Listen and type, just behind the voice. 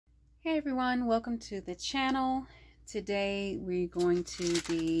Hey everyone, welcome to the channel. Today we're going to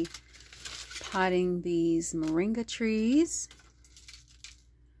be potting these moringa trees.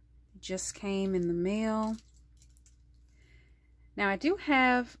 Just came in the mail. Now I do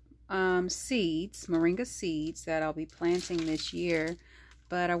have seeds, moringa seeds that I'll be planting this year,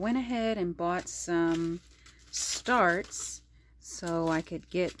 but I went ahead and bought some starts so I could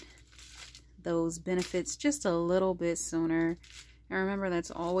get those benefits just a little bit sooner. And remember,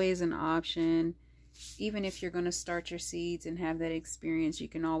 that's always an option. Even if you're going to start your seeds and have that experience, you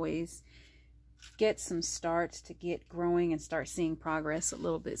can always get some starts to get growing and start seeing progress a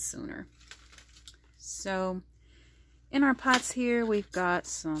little bit sooner. So in our pots here, we've got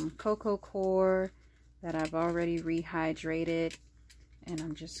some cocoa coir that I've already rehydrated. And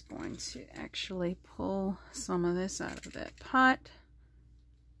I'm just going to actually pull some of this out of that pot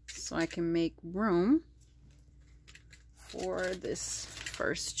so I can make room for this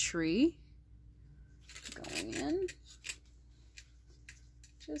first tree going in.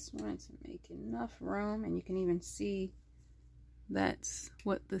 Just wanted to make enough room, and you can even see that's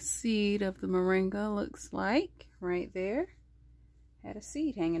what the seed of the moringa looks like right there. Had a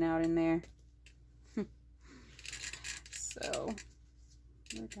seed hanging out in there. So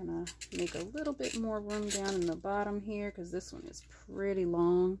we're gonna make a little bit more room down in the bottom here because this one is pretty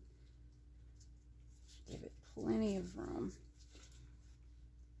long. Give it plenty of room.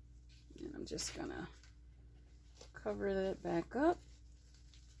 And I'm just gonna cover that back up.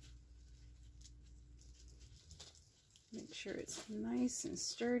 Make sure it's nice and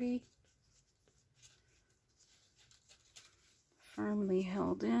sturdy. Firmly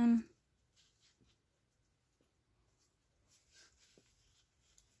held in.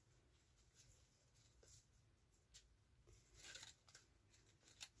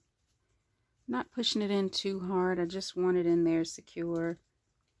 Not pushing it in too hard. I just want it in there secure.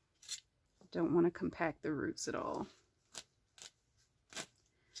 Don't want to compact the roots at all.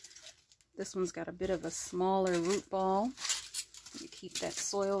 This one's got a bit of a smaller root ball. You keep that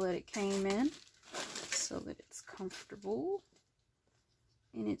soil that it came in so that it's comfortable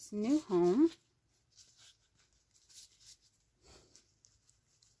in its new home.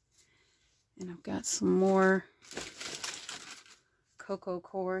 And I've got some more cocoa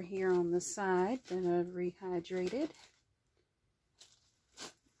coir here on the side that I've rehydrated.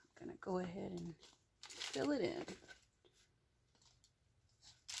 I'm going to go ahead and fill it in.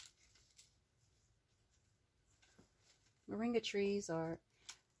 Moringa trees are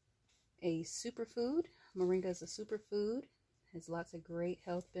a superfood. Moringa is a superfood. Has lots of great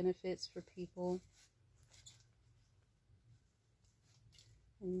health benefits for people.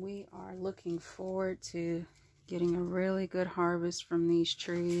 And we are looking forward to getting a really good harvest from these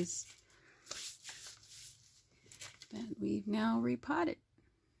trees that we've now repotted.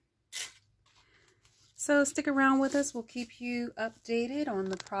 So stick around with us. We'll keep you updated on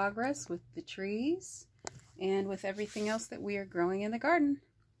the progress with the trees and with everything else that we are growing in the garden.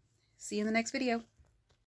 See you in the next video.